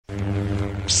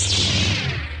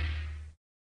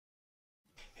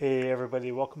Hey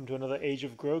everybody, welcome to another Age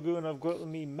of Grogu, and I've got with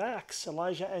me Max,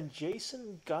 Elijah, and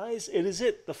Jason. Guys, it is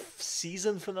the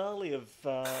season finale of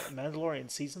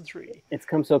Mandalorian Season 3. It's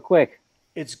come so quick.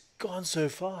 It's gone so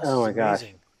fast. Oh my it's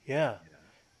amazing. gosh. Yeah.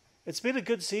 It's been a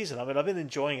good season. I mean, I've been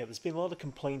enjoying it. There's been a lot of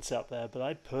complaints out there, but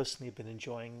I personally have been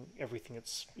enjoying everything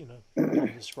that's, on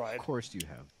this ride. Of course you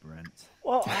have, Brent.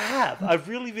 Well, I have. I've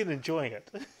really been enjoying it.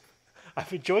 I'm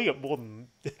enjoying it more than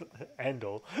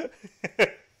Andor.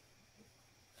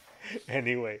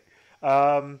 Anyway,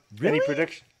 Really? any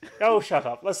prediction? Oh, shut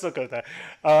up. Let's not go there.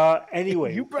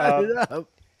 Anyway, You brought it up.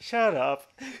 shut up.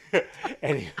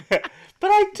 Anyway, but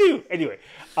I do. Anyway,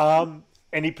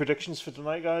 any predictions for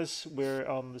tonight, guys? We're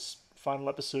on this final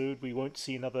episode. We won't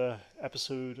see another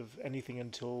episode of anything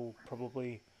until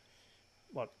probably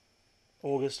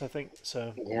August, I think.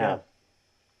 So yeah.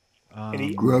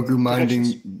 Any Grogu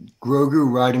predictions?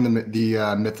 riding the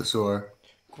mythosaur.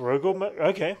 Grogu?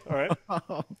 Okay, all right.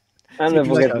 I don't know if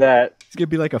we'll get that. It's gonna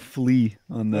be like a flea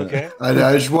on the. Okay. I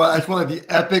just want the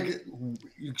epic,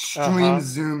 extreme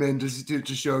zoom in just to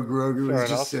show Grogu Fair is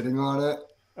just enough. sitting on it.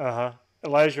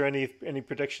 Elijah, any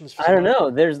predictions? For I don't tonight?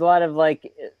 know. There's a lot of a lot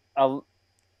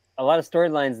of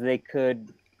storylines they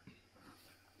could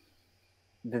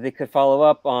follow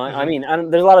up on. I mean,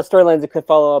 there's a lot of storylines they could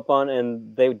follow up on,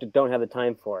 and they don't have the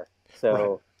time for. So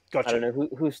Right. Gotcha. I don't know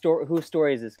whose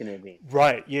story is this going to be.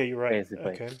 Right. Yeah, you're right.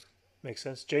 Basically. Okay. Makes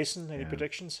sense. Jason, any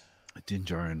predictions? Din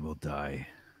will die.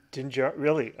 Dinjar,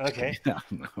 really? Okay. I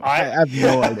don't know. I have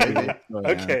no idea.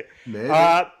 Okay. Maybe.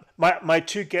 My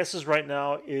two guesses right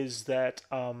now is that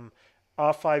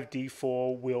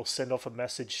R5D4 will send off a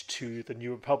message to the New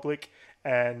Republic,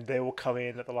 and they will come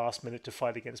in at the last minute to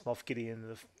fight against Moff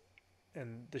Gideon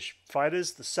and the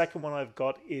fighters. The second one I've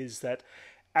got is that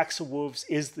Axel Wolves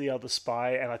is the other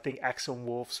spy, and I think Axel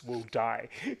Wolves will die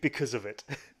because of it.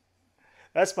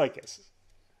 That's my guess.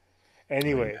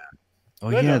 Anyway.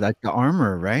 Oh yeah, that's the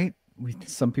armor, right?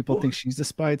 Some people think she's a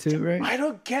spy too, right? I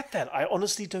don't get that. I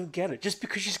honestly don't get it. Just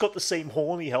because she's got the same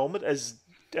horny helmet as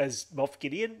Moff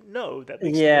Gideon? No, that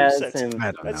makes no sense.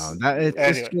 I don't know. That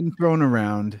it's just been thrown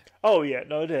around. Oh yeah,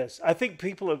 no, it is. I think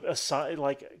people are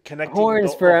connecting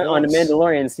Horns on a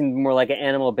Mandalorian seem more like an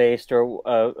animal based or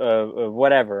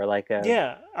whatever.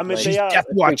 Yeah, I mean She's they are. Death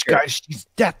Watch, guys. She's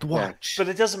Death Watch. But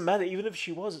it doesn't matter. Even if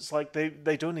she was, it's like they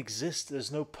don't exist.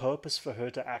 There's no purpose for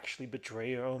her to actually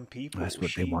betray her own people. That's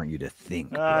what they want you to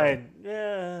think.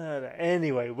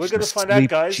 Anyway, we're gonna find out,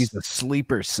 guys. She's a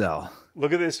sleeper cell.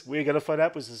 Look at this. We're going to find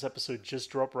out because this episode just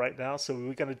dropped right now. So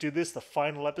we're going to do this, the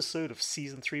final episode of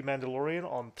Season 3 Mandalorian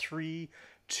on 3,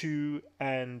 2,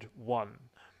 and 1.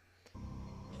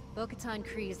 Bo-Katan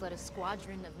Kryze led a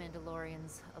squadron of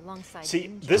Mandalorians alongside... See,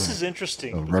 this is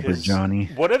interesting. Rubber Johnny.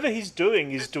 Whatever he's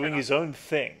doing his own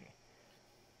thing.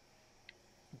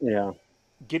 Yeah.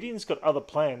 Gideon's got other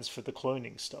plans for the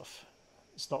cloning stuff.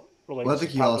 It's not related Well, I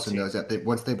think to he also Palpatine. knows that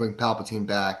once they bring Palpatine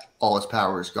back, all his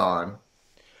power is gone.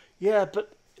 Yeah,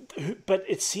 but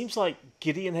it seems like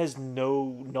Gideon has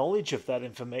no knowledge of that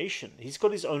information. He's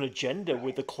got his own agenda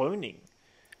with the cloning.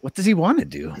 What does he want to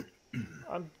do?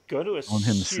 I'm going to assume... On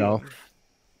himself.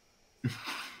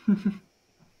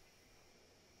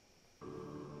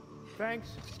 Thanks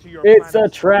to your It's a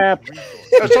trap.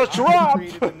 It's a trap!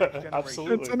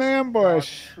 Absolutely. It's an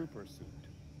ambush.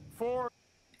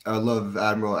 I love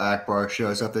Admiral Akbar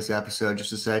shows up this episode just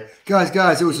to say,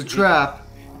 guys, it was a trap.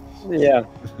 Yeah.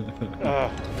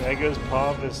 There goes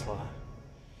Pa Vizsla.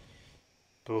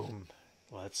 Boom.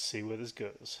 Let's see where this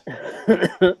goes.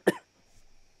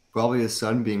 Probably his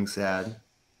son being sad.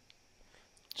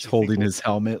 Just holding his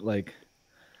helmet like...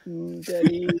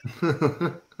 Daddy.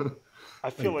 I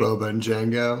feel like Boba and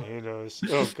Django. Who knows?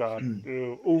 Oh God!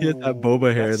 Ooh, He had that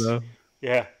boba hair that's- though.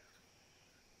 Yeah.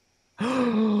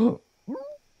 There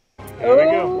we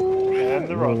go. And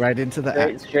the Roll rock. right into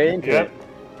the Straight into Yep. it.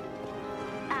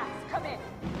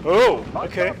 Oh,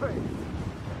 okay.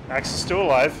 Axe is still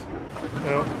alive.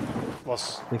 No.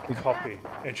 Lost They could- copy.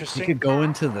 He Interesting. could go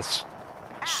into the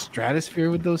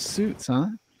stratosphere with those suits, huh?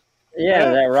 Yeah,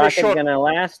 Yeah, that for rocket's sure. gonna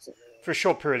last. For a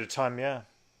short period of time, yeah.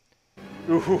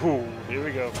 Ooh, here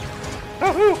we go.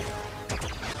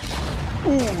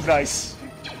 Ooh, nice.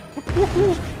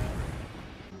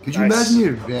 Could you Nice. imagine the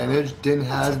advantage Din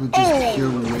has with just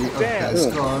pure weight of damn.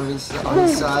 Beskar on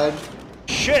his side?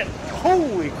 Shit!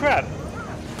 Holy crap!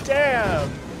 Damn!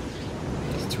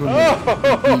 It's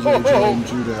 200 BJJ in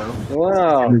judo.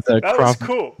 Wow. That was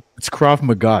cool. It's Krav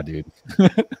Maga, dude.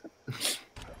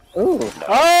 Ooh.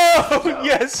 Oh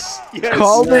yes, yes.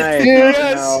 Called it, Nice. dude.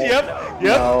 Yes. No. Yep.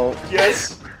 No.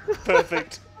 Yes.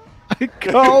 Perfect. I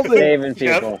called it. Saving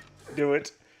people. Yep. Do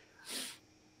it.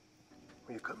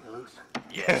 Will you cut me loose?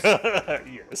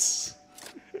 Yes.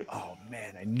 Oh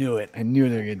man, I knew it. I knew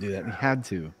they were gonna do that. We had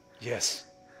to. Yes.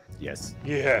 Yes.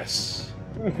 Yes.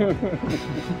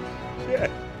 Yeah.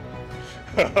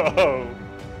 Oh.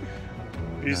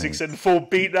 Music's in full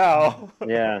beat now.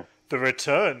 Yeah. The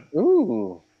return.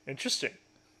 Ooh. Interesting.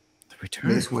 The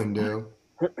return. Mace Windu.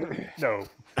 No.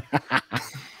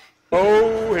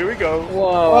 Oh, here we go.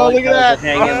 Whoa. Oh, look at that.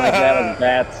 Hanging like that with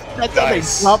bats. That's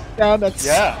Nice. how they drop down. That's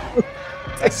Yeah.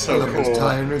 That's so One of those cool.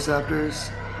 TIE interceptors.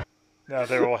 Now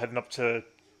they're all heading up to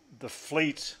the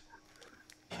fleet.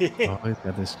 Oh, he's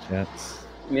got this jets.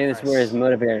 Maybe that's where his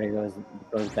motivator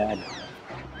goes bad.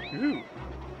 Ooh.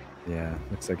 Yeah,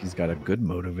 looks like he's got a good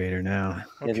motivator now.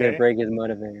 He's gonna Okay. break his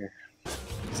motivator.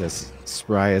 He's as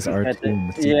spry as R2. That's it. in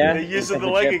the sequel. Yeah. They're using Got the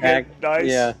the leg again. jetpack. Nice.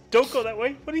 Yeah. Don't go that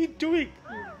way. What are you doing?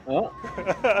 Oh.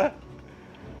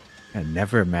 I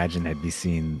never imagined I'd be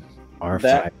seeing R5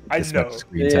 That- with I this know. much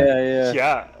screen time. Yeah.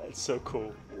 Yeah, it's so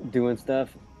cool. Doing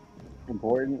stuff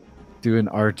important. Doing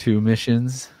R2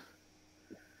 missions.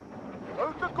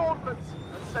 Load the gauntlets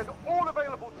and send all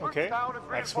available troops Okay. down as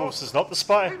Max Wolves reinforcements. is not the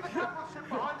spy. Leave the capital ship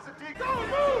behind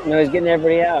as a No, he's getting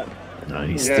everybody out. No,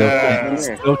 he Yeah.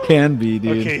 still can be,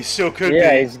 dude. Okay, still could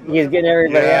Yeah, be. he's getting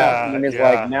everybody Yeah, out. And he's yeah.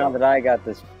 like, now that I got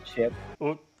this ship.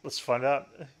 Well, let's find out.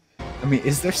 I mean,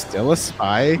 is there still a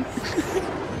spy?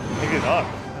 Maybe not.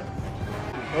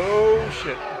 Oh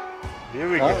shit. Here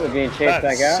we Oh, go. we're being chased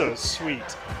That's back out? so sweet.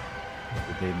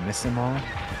 Did they miss them all?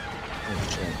 Oh,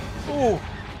 shit. Oh.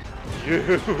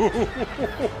 You.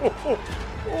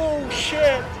 Oh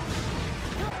shit.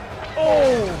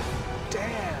 Oh.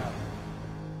 Damn.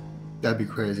 That'd be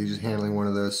crazy, just handling one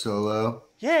of those solo.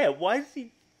 Yeah, why did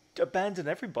he abandon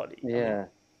everybody? I mean, Yeah.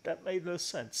 that made no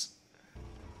sense.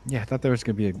 Yeah, I thought there was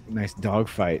gonna be a nice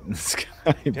dogfight in the sky.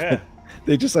 but Yeah.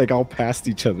 They just like all passed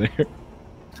each other.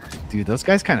 Dude, those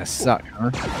guys kind of suck, huh?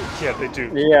 Yeah, they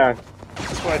do. Yeah.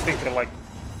 That's why I think they're like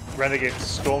renegade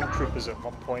stormtroopers at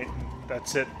one point. And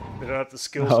that's it. They don't have the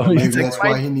skills. Oh, on he's Maybe Mandalorian. that's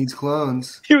why he needs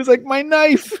clones. He was like, my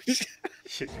knife!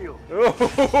 Shit.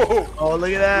 Oh, Oh,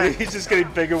 look at that! he's just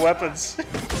getting bigger weapons.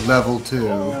 Level 2.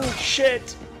 Oh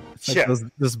shit! It's like Yeah.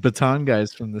 those baton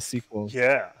guys from the sequel.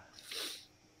 Yeah.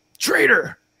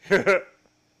 Traitor! Uh-oh.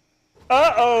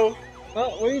 Oh,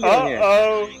 what are you doing here?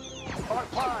 Uh-oh.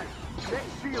 fine. Get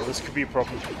Well, shield. this could be a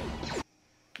problem.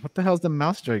 What the hell's the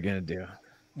mouse droid gonna do?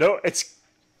 No, it's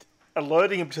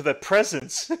alerting him to their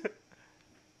presence.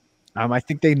 I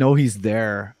think they know he's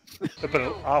there. But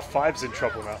R5's in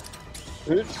trouble now.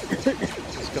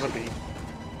 It's gonna be.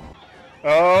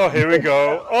 Oh, here we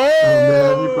go. Oh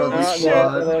man, Oh, he brought the Oh, shit. yeah,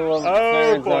 the squad. little Oh,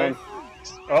 siren boy. sign.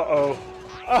 Uh-oh.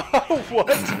 Oh, what?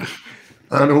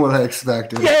 I don't know what I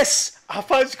expected. Yes!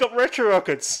 R5's got retro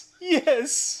rockets.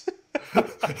 Yes!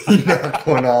 He knocked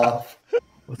one off.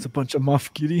 What's a bunch of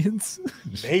Moff Gideons?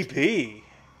 Maybe.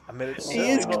 I mean, it's He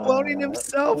is cloning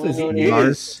himself. Is he He is.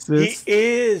 narcissist? He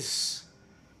is.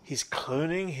 He's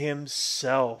cloning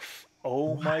himself.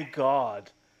 Oh my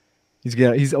god.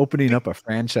 He's opening up a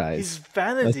franchise. He's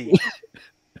vanity.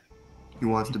 He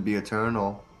wants to be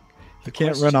eternal. He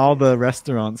can't run all the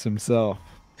restaurants himself.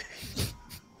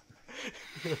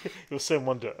 He'll send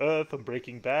one to Earth on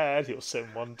Breaking Bad. He'll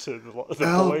send one to the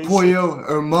El boys. Pollo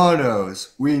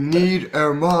Hermanos. We need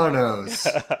hermanos.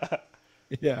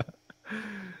 Yeah.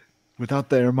 Without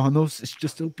the hermanos, it's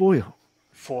just El Pollo.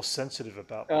 Force sensitive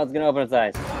about. Oh, it's gonna open its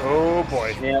eyes. Oh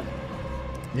boy. Yep.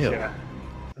 Yeah.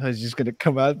 He's just gonna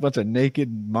come out a bunch of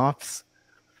naked mops,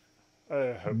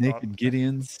 I hope naked not.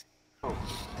 Gideons.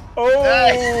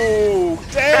 Oh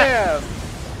damn!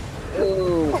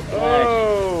 Ooh. Nice.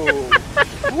 Oh.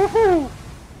 Woohoo!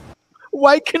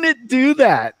 Why can it do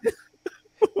that?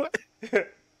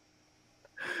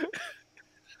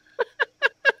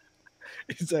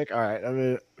 He's like, all right,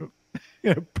 I'm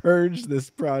gonna purge this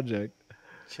project.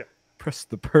 Yeah. Press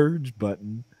the purge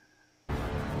button.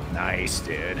 Nice,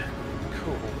 dude.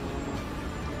 Cool.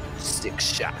 6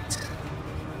 shots.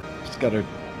 She's got her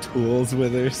tools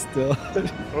with her still.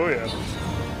 Oh yeah.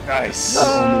 Nice.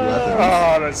 Only weapons.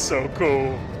 Oh, that's so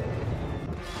cool.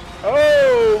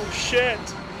 Oh shit!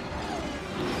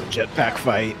 Jetpack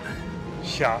fight.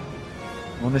 Yeah.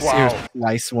 I want to see Wow. her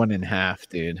slice one in half,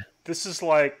 dude. This is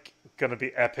like gonna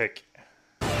be epic.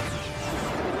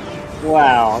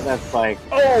 Wow, that's like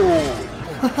Oh!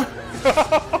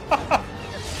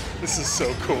 This is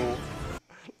so cool.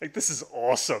 Like this is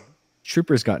awesome.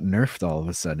 Troopers got nerfed all of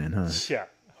a sudden, huh? Yeah.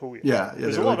 Oh, yeah. Yeah,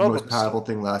 There's they're a like lot the of most them. powerful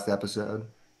thing last episode.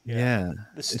 Yeah.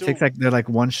 There's It still- takes they're like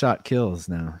one-shot kills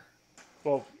now.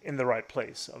 Well, in the right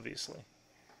place, obviously.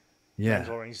 Yeah.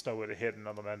 Mandalorians know where to hit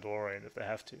another Mandalorian if they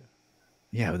have to.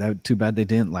 Yeah, that too bad they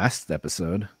didn't last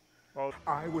episode.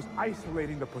 I was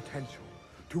isolating the potential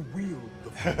to wield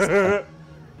the force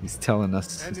He's telling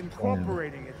us and his plan.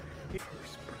 incorporating it.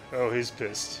 Oh, he's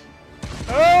pissed.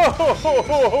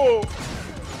 Oh!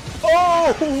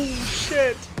 Oh,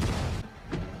 shit!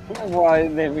 Why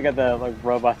we got the like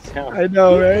robot sound? I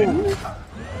know, right?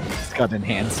 It's got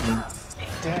enhancements.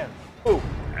 Damn. Oh.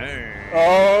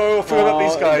 Oh, I forgot about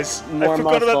these guys. I more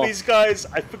forgot about muscle. these guys.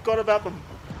 I forgot about them.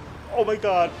 Oh my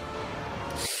god.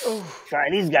 Try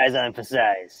these guys on for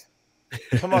size.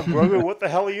 Come on, Grogu, what the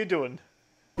hell are you doing?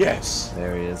 Yes.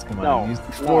 There he is. Come on, No, use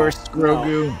the no, force,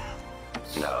 Grogu.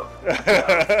 Stop it.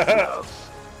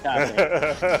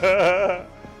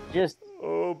 Just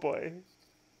Oh boy.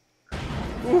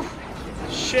 Ooh.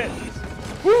 Shit.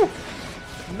 Woo.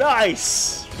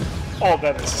 Nice. Oh,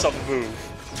 that is some move.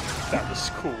 That was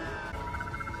cool.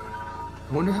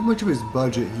 I wonder how much of his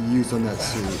budget he used on that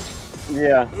suit.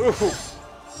 yeah. Ooh.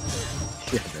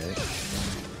 Yeah, right.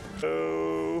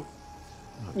 Oh.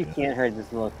 You can't hurt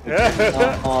this little.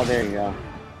 Oh, there you go.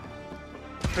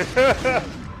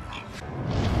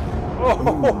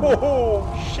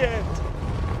 Oh, shit.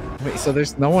 Wait, so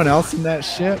there's no one else in that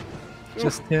ship?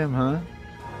 Just him, huh?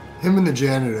 Him and the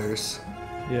janitors.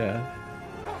 Yeah.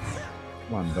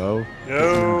 Come on, Bo.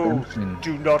 No. Attention.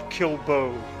 Do not kill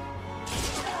Bo.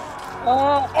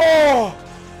 Oh, Oh.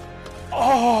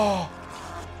 Oh.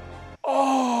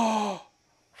 Oh.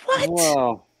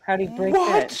 whoa! How do you break that?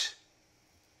 What?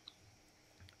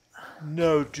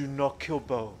 No, do not kill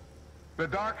Bo. The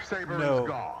dark saber No. is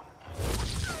gone.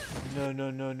 No, no,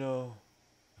 no, no.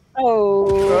 Oh,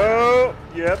 Oh,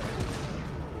 yep.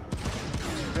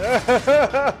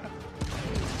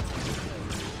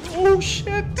 Oh,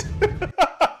 shit.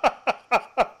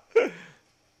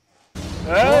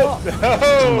 Oh,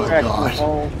 no. Correct, God.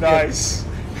 oh, Nice.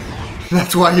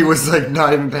 That's why he was like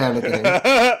not even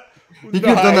panicking. He could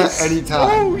have done that any time.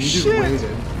 Oh, he just shit.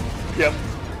 waited. Yep.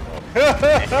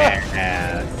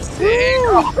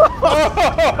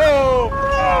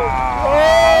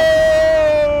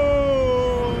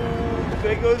 Oh!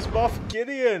 There goes Moff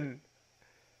Gideon.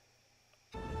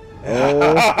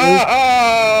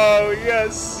 Oh,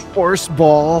 yes. Force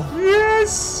ball.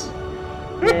 Yes.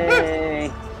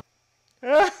 Yay!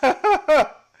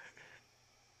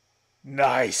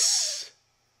 Nice.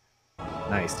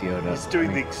 Nice, Yoda. He's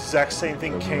doing the exact same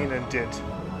thing Kanan did.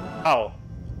 Ow.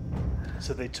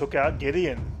 So they took out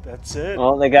Gideon. That's it.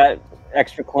 Well, they got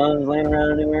extra clones laying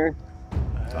around anywhere.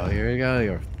 Oh, here we go.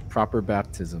 Your proper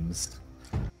baptisms.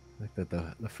 Like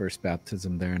the first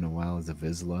baptism there in a while is a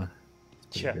Vizsla.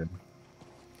 It's pretty Yeah. good.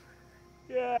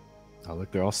 Yeah. Oh,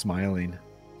 look, they're all smiling.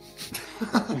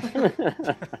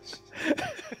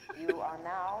 You are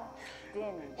now Din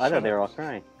I thought they were all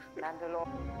crying. Mandalorian.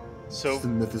 So The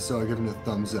mythosaur giving a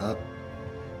thumbs up.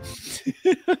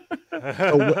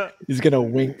 He's gonna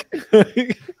wink.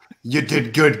 You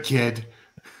did good, kid.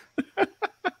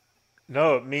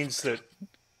 no, it means that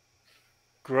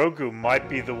Grogu might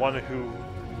be the one who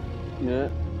Yeah.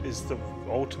 is the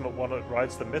ultimate one that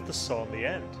rides the mythosaur in the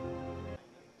end.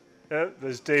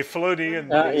 There's Dave Filoni and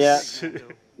there's...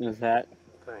 Is that?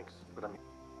 Thanks, but I'm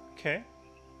Okay.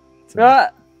 Ah,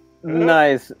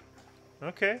 nice.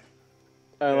 Okay.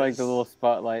 I like the Yes. little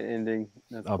spotlight ending.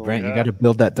 That's Oh, cool. Brent, you Yeah. got to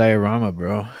build that diorama,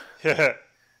 bro. Yeah.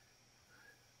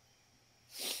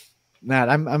 Matt,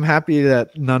 I'm happy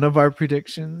that none of our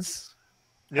predictions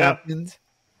Yeah. happened,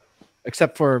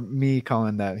 except for me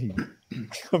calling that he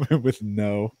coming with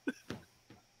no.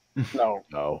 No,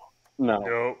 No.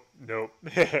 no. No.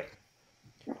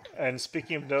 And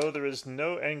speaking of no, there is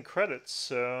no end credits,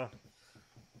 so...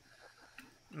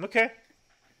 Okay.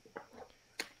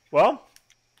 Well...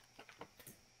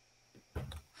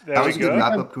 There That we was a good go.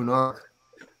 wrap up to an arc.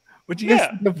 What do you guys Yeah.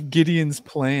 think of Gideon's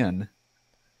plan?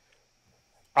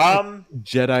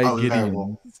 Jedi Oh, Gideon.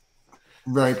 terrible.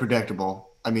 Very predictable.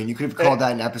 I mean, you could have called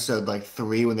that in episode like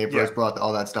 3 when they first Yeah. brought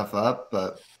all that stuff up,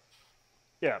 but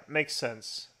Yeah, makes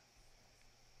sense.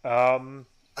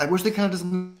 I wish they kind of did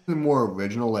something more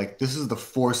original. Like, this is the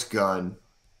Force gun.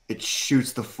 It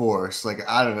shoots the Force. Like,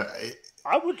 I don't know.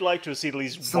 I would like to see at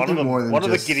least one Something of them, more than one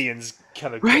just- of the Gideons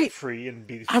kind of Right. get free and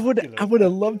be. I would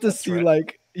have loved to that's see right.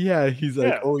 like he's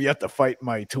like, Yeah. oh, you have to fight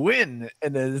my twin,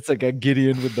 and then it's like a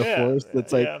Gideon with the Yeah, Force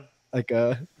that's like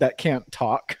a that can't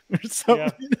talk or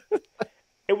something.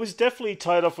 It was definitely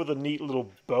tied off with a neat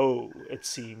little bow. It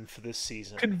seemed for this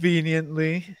season.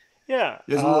 Conveniently. Yeah,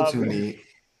 It's a little too neat.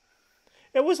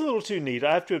 It was a little too neat,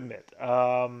 I have to admit.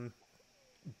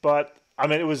 But I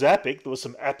mean, it was epic. There was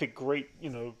some epic, great,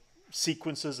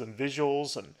 sequences and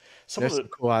visuals and some There's of some the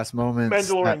cool ass moments.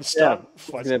 Mandalorian stunt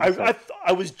fights. good episode.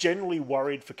 I was genuinely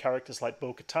worried for characters like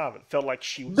Bo-Katan. It felt like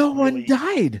she was No one really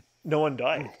died. no one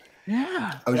died.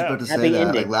 Yeah. I was Yeah. about to say Happy that.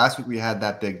 ending. Like last week we had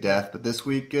that big death, but this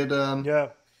week it Yeah,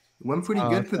 went pretty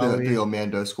good for Sully. the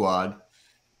Mando squad.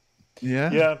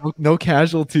 Yeah. Yeah. No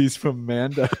casualties from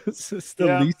Mandos. It's the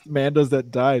Yeah. least Mandos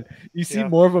that died. You see Yeah.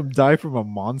 more of them die from a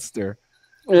monster.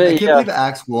 I can't Yeah. believe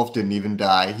Axe Wolf didn't even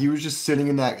die. He was just sitting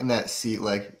in that seat,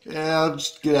 like, yeah, I'll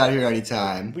just get out of here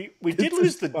anytime. we did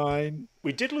lose the fine.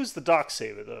 we did lose the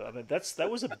Darksaber though. I mean that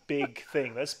was a big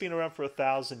thing. That's been around for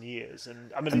 1,000 years,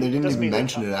 and I mean And they it didn't doesn't even mean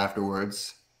mention it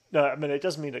afterwards. No, I mean it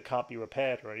doesn't mean it can't be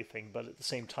repaired or anything, but at the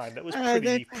same time that was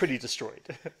They- pretty destroyed.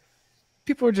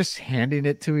 People were just handing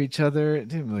it to each other. It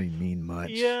didn't really mean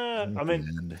much. Yeah, in I the mean-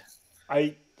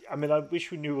 end. I mean, I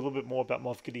wish we knew a little bit more about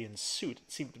Moff Gideon's suit. It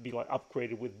seemed to be like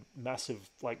upgraded with massive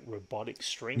like robotic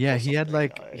strength. Yeah, or he had something.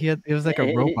 like it was like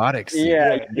a robotic suit.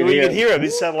 Yeah, Yeah, you could hear him.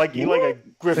 It sounded like a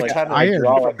Griffin Like Tanner Iron,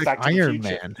 from like Back to the Iron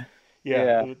Future. Man.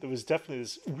 Yeah, there was definitely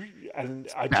this, and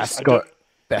I Beskar, don't,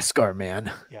 Beskar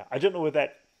man. yeah, I don't know where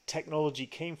that technology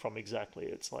came from exactly.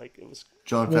 It's like it was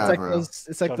John Well, Favreau.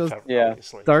 it's like Jon those Favreau, yeah.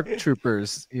 obviously. Dark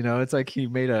Troopers. You know, it's like he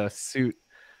made a suit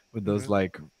with those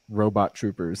like robot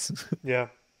troopers. Yeah,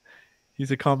 He's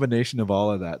a combination of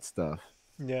all of that stuff.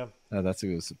 yeah, That's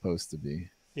who it was supposed to be.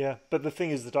 yeah. But the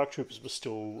thing is, the Dark Troopers were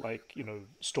still like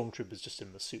stormtroopers just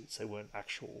in the suits. They weren't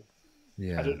actual.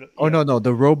 Yeah. don't know- Oh yeah. no,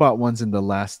 the robot ones in the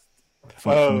last.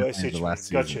 Oh, I in see. the What you mean. last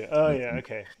season. Gotcha. Oh, yeah.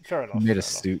 Okay. Fair enough. He made fair a enough.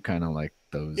 suit kind of like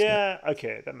those. Yeah.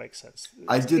 Okay, that makes sense.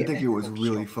 I did think it was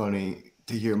really funny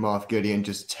to hear Moff Gideon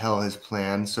just tell his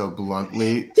plan so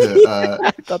bluntly to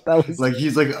I thought that was like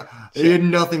he's like he had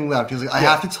nothing left. He's like, I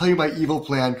have to tell you my evil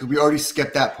plan because we already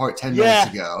skipped that part 10 Yeah.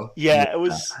 minutes ago. Yeah, it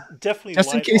was definitely just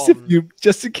in light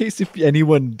case on- if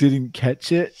anyone didn't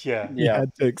catch it, Yeah. he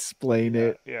had to explain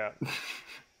it, Yeah.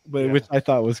 but Yeah. which I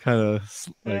thought was kind of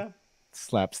like Yeah.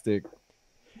 slapstick.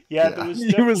 Yeah. Yeah. There was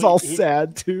He was all definitely-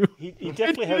 sad too. He He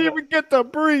definitely didn't had. even get to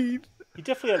breathe. He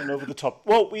definitely had an over the top.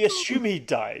 Well, we assume he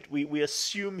died. We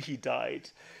assume he died.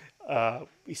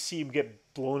 We see him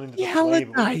get blown into the He hella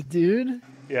flame. died, dude.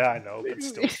 Yeah, I know, but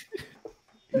still,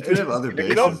 You could have other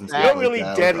bases you're and not, stuff you're not like really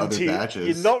that dead with other until batches.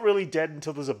 you're not really dead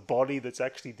until there's a body that's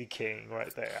actually decaying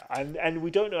right there, and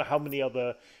we don't know how many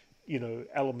other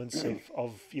elements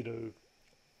of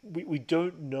we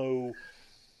don't know.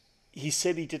 He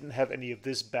said he didn't have any of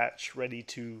this batch ready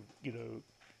to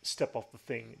step off the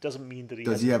thing. It doesn't mean that he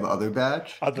Does has he have other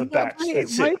batch? other batch.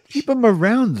 That's Why it. keep him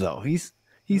around though? He's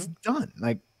done.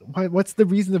 Like, what's the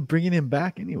reason of bringing him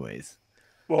back, anyways?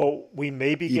 Well, we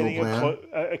may be Evil getting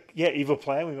plan? evil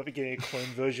plan. We might be getting a clone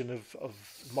version of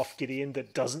Moff Gideon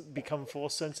that doesn't become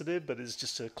force sensitive, but is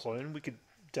just a clone. We could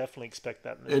definitely expect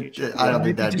that in the future. I don't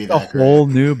think that'd be Just a that great. whole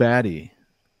new baddie.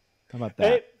 How about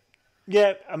that?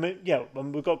 Yeah, I mean,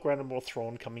 we've got Grand Admiral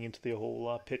Thrawn coming into the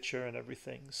whole picture and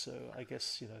everything, so I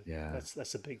guess Yeah.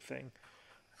 that's a big thing.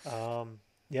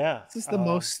 Yeah, This is the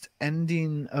most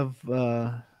ending of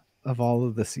all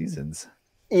of the seasons.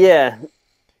 Yeah.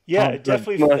 yeah, Oh, it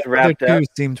definitely. most The other wrapped up. two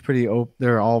seemed pretty.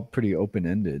 They're all pretty open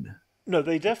ended. No,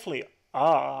 they definitely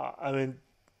are. I mean,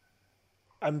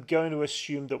 I'm going to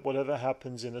assume that whatever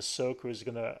happens in Ahsoka is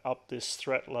going to up this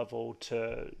threat level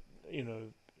to,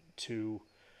 to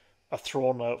a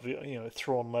Thrawn level,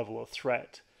 Thrawn level of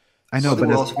threat. I know, So but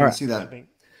we're as also far, going to see that. I mean,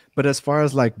 but as far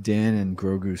as like Din and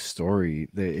Grogu's story,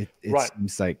 it Right.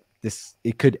 seems like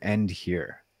it could end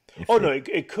here. if oh they- no,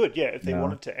 it could, yeah, if they Yeah.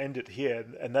 wanted to end it here,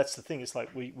 and that's the thing. It's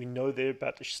like we know they're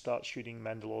about to start shooting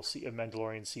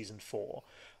Mandalorian season 4.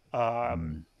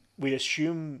 We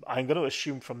assume I'm going to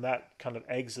assume from that kind of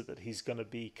exit that he's going to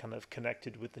be kind of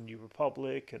connected with the New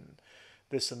Republic and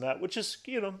this and that, which is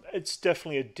it's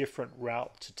definitely a different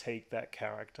route to take that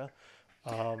character.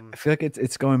 I feel like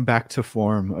it's going back to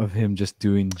form of him just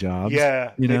doing jobs.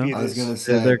 Yeah, you know. maybe it I was is. going to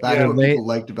say, they're- that's they're what late. people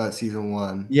liked about season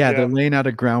 1. Yeah, Yeah. they're laying out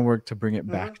a groundwork to bring it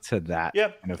back to that Yeah,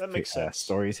 kind of that makes sense.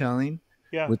 storytelling,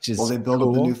 Yeah, which is Well, they build up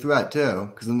the cool. new threat too,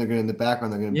 because then they're going to in the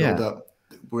background. They're going to Yeah. build up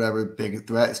whatever big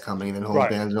threat is coming, and then he'll Right.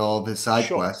 abandon all of his side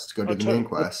Sure. quests to go Oh, do the main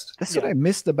totally. quest. That's Yeah. what I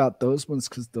missed about those ones,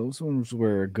 because those ones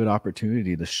were a good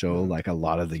opportunity to show like a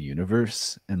lot of the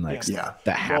universe and like Yeah. Yeah. stuff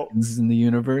that Well, happens in the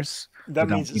universe that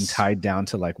without means being it's tied down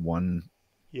to like one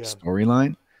yeah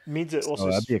storyline. means it also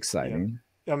So that'd be yeah. exciting.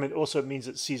 I mean, also it means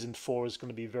that season 4 is going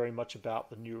to be very much about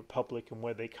the New Republic and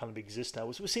where they kind of exist now.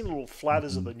 We've seen little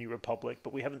flatters of the New Republic,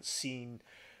 but we haven't seen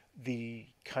the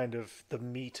kind of the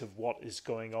meat of what is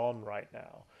going on right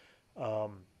now.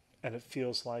 And it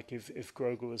feels like if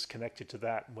Grogu is connected to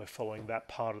that and we're following that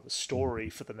part of the story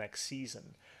for the next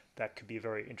season, that could be a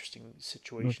very interesting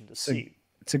situation to see.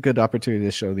 It's a good opportunity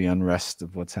to show the unrest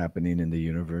of what's happening in the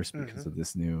universe because of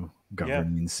this new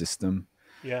governing system.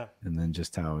 Yeah. And then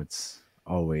just how it's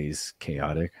always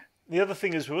chaotic. The other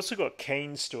thing is we've also got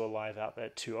Kane still alive out there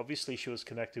too. Obviously, she was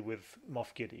connected with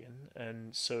Moff Gideon,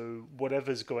 and so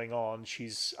whatever's going on,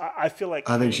 I feel like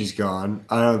I think she's gone.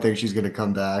 I don't think she's gonna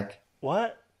come back.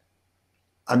 What?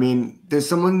 I mean, there's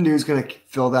someone who's going to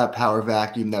fill that power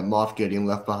vacuum that Moff Gideon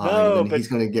left behind, No, and but- he's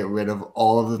going to get rid of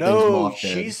all of the things No, Moff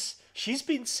did. she's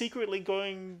been secretly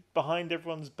going behind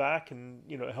everyone's back and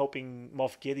helping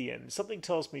Moff Gideon. Something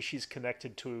tells me she's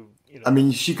connected to. I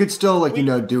mean, she could still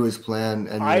do his plan,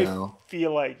 and I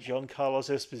feel like Giancarlo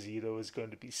Esposito is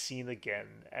going to be seen again,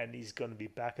 and he's going to be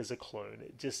back as a clone.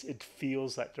 It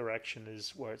feels that direction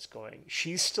is where it's going.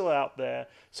 She's still out there,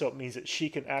 so it means that she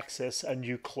can access a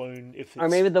new clone if. Or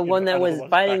maybe the one that another was one's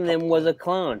fighting backup them was a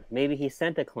clone. clone. Maybe he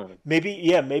sent a clone. Maybe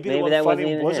the one that wasn't fighting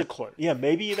even was him. a clone. Yeah,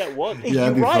 maybe that was. Yeah, You're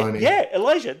that'd be right. funny. Yeah,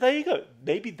 Elijah, there you go.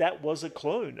 Maybe that was a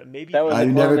clone. And maybe That was I a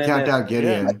never clone count that- out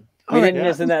Gideon. We didn't yeah.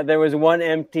 miss in that. There was one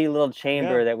empty little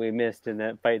chamber Yeah. that we missed in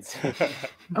that fight scene.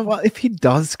 Oh, well, if he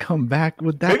does come back,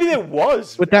 would that maybe there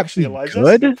was. would that actually, be Elijah. That's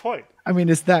a good? good point. I mean,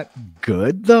 is that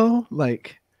good though?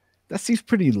 Like, that seems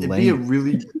pretty It'd be a lame.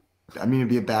 really, I mean, it'd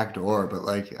be a back door, but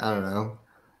I don't know.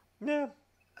 Yeah.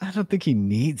 I don't think he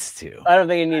needs to. I don't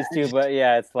think he needs to, but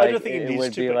yeah, it's like don't think he it needs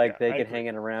would to, be but like yeah, they I could agree. hang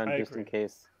it around I just in agree.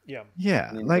 case. Yeah. Yeah,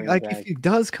 Need to like bring it if back. he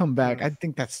does come back, I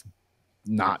think that's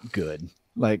not good.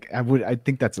 Like I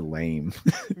think that's lame.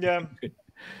 Yeah.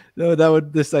 No, that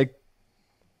would just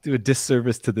do a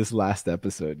disservice to this last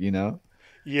episode,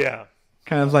 Yeah.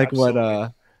 kind of like what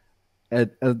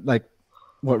absolutely. like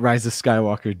what Rise of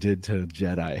Skywalker did to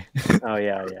Jedi. Oh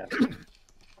yeah.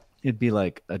 It'd be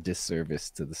like a disservice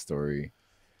to the story.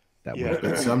 That Yeah.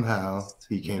 But somehow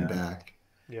he came back.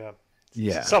 Yeah.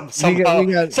 yeah. Somehow,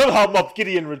 We got- somehow Moff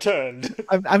Gideon returned.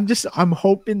 I'm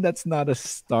hoping that's not a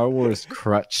Star Wars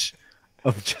crutch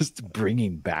of just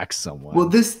bringing back someone. Well,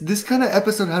 this kind of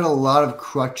episode had a lot of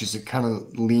crutches it kind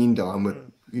of leaned on with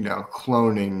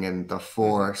cloning and the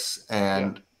Force,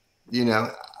 and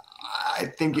I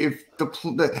think if the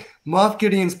Moff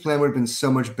Gideon's plan would have been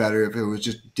so much better if it was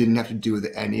just didn't have to do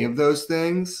with any of those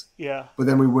things, Yeah. but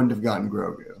then we wouldn't have gotten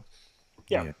Grogu.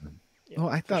 Yeah. Well,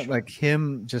 I thought sure. like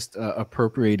him just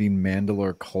appropriating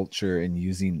Mandalore culture and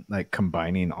using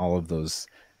combining all of those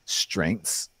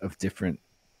strengths of different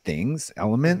things,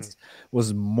 elements,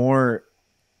 was more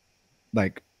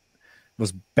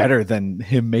was better than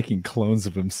him making clones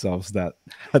of himself that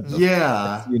had the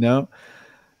Yeah.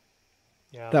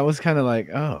 Yeah. that was kind of like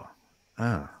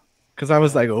because I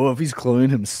was like, if he's cloning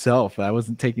himself, I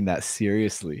wasn't taking that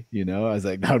seriously, I was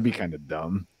like, that would be kind of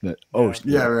dumb. But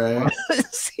Yeah, right.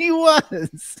 he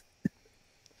was.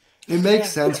 It makes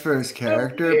sense for his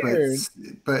character,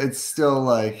 but it's still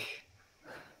like,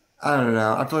 I don't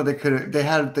know. I feel like they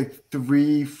had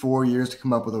 3-4 years to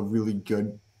come up with a really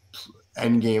good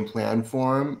end game plan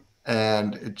for him,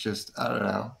 and it just, I don't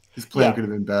know. His plan Yeah. could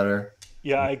have been better.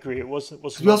 Yeah, I agree. It wasn't.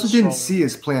 We also didn't strong- see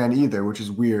his plan either, which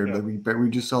is weird. Yeah. But we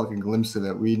just saw like a glimpse of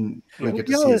it. We didn't get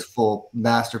to Yeah. see his full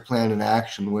master plan in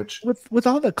action, which With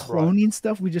all the cloning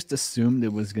stuff, we just assumed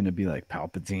it was going to be like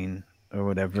Palpatine or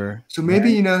whatever. so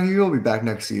maybe he will be back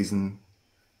next season.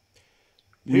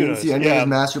 Who We didn't knows? see any of Yeah. his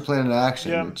master plan in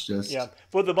action. Yeah, It's just yeah.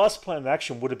 Well, the master plan in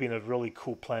action would have been a really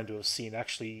cool plan to have seen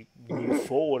actually move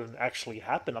forward and actually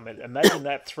happen. I mean, imagine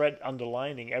that thread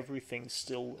underlining everything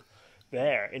still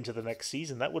there into the next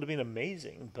season. That would have been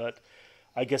amazing. But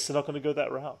I guess they're not going to go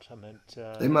that route. I mean,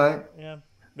 they might. yeah,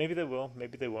 maybe they will,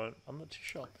 maybe they won't. I'm not too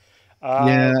sure.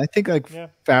 Yeah, I think yeah.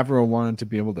 Favreau wanted to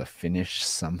be able to finish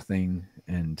something,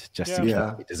 and just in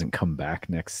Yeah. case he doesn't come back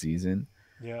next season,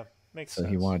 Yeah, makes so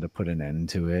sense. he wanted to put an end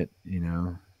to it.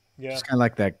 Yeah, Just kind of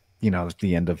like that.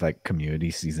 The end of like Community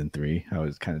season 3. I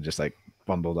was kind of just like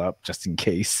bundled up just in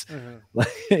case.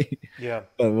 Like, yeah,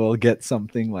 but we'll get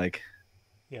something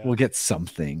yeah. we'll get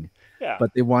something. Yeah.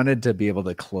 But they wanted to be able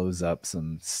to close up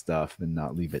some stuff and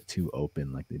not leave it too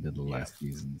open like they did the last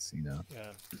seasons, Yeah.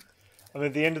 I mean,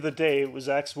 at the end of the day, it was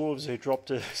Axe Wolves who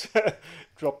dropped a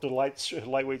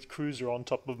lightweight cruiser on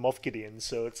top of Moff Gideon.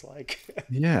 So it's like,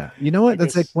 Yeah. You know what?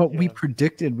 That's guess, like what we yeah.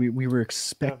 predicted. We were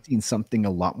expecting something a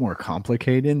lot more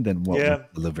complicated than what Yeah. was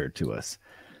delivered to us.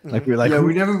 Like we were like, Yeah, "Who-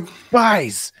 we never.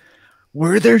 spies.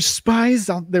 Were there spies?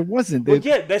 There wasn't. well, It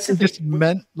yeah, that's the just thing.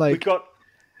 meant We like got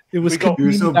it was we got- We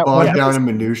were so convenient that bogged one down episode- in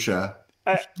minutia.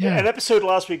 an episode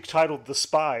last week titled "The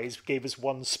Spies" gave us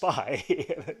one spy,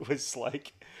 and it was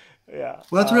like, Yeah.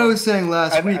 Well, that's what I was saying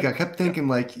last week. and- I kept thinking,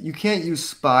 like, you can't use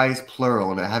spies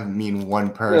plural and have it mean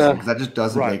one person because that just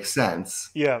doesn't Right. make sense.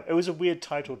 Yeah, it was a weird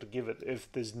title to give it if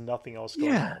there's nothing else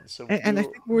going Yeah, on. So and I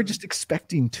think we're just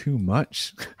expecting too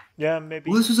much. yeah, maybe.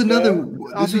 Well, this was another.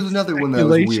 All This was these another one that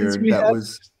was speculations weird. we That have,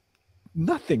 was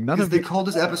Nothing. None because of they it. called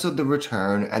this episode "The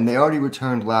Return," and they already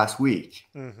returned last week.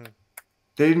 Mhm.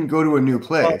 They didn't go to a new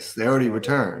place. They already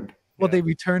returned. Well, Yeah. they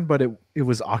returned, but it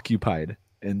was occupied,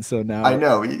 and so now I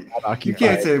know. You occupied.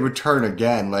 can't say return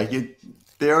again. Like it,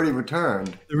 they already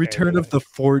returned. the return of the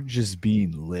forge is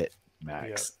being lit,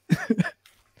 Max.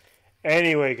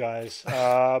 Anyway, guys,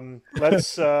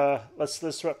 let's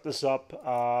wrap this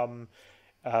up.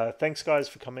 Thanks, guys,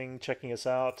 for coming, checking us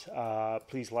out.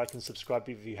 Please like and subscribe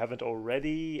if you haven't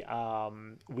already.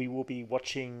 We will be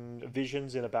watching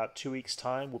Visions in about 2 weeks'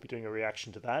 time. We'll be doing a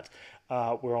reaction to that.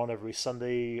 We're on every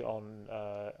Sunday on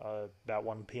about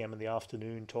 1 p.m. in the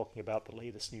afternoon, talking about the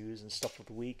latest news and stuff of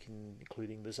the week, and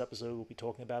including this episode. We'll be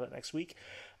talking about it next week.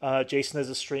 Jason has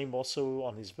a stream also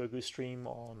on his Grogu stream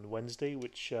on Wednesday,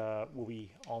 which will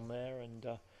be on there and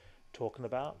talking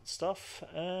about stuff.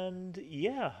 And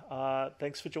yeah,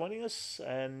 thanks for joining us,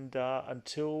 and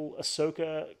until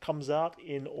Ahsoka comes out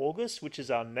in August, which is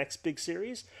our next big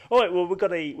series. Oh wait, well, we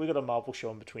got a Marvel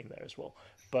show in between there as well,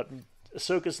 but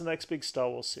Ahsoka's the next big Star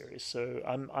Wars series, so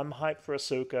I'm hyped for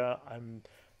Ahsoka. I'm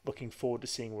looking forward to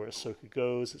seeing where Ahsoka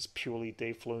goes. It's purely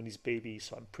Dave Filoni's baby,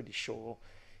 so I'm pretty sure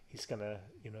he's gonna,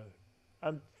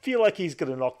 I feel like he's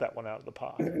gonna knock that one out of the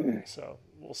park. So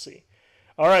we'll see.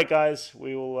 All right, guys,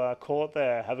 we will call it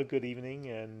there. Have a good evening,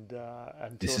 and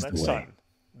until next time,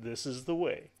 this is the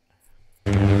way.